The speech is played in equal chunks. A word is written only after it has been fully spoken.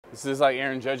This is like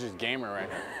Aaron Judge's gamer right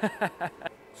now.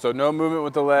 So no movement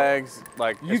with the legs,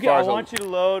 like I want you to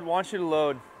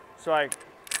load. So like,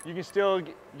 you can still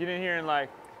get in here and like.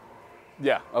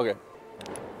 Yeah, okay.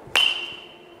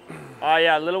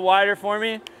 Yeah, a little wider for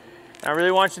me. I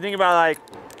really want you to think about like,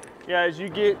 yeah, as you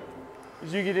get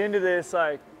into this,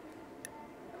 like,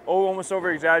 almost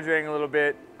over exaggerating a little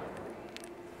bit.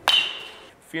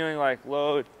 Feeling like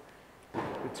load,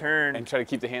 return. And try to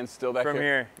keep the hands still back from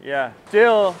here. Yeah.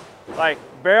 Still, like,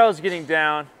 barrel's getting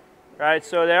down, right?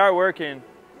 So they are working,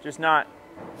 just not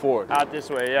forward. Out this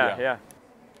way, yeah.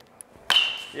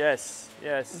 Yes.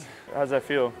 How's that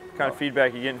feel? What kind of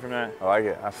feedback you getting from that? I like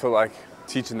it. I feel like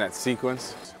teaching that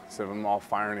sequence instead of them all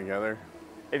firing together.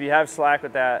 If you have slack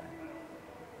with that,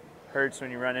 hurts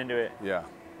when you run into it. Yeah.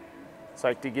 It's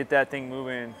like to get that thing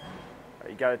moving,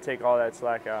 you got to take all that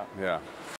slack out. Yeah.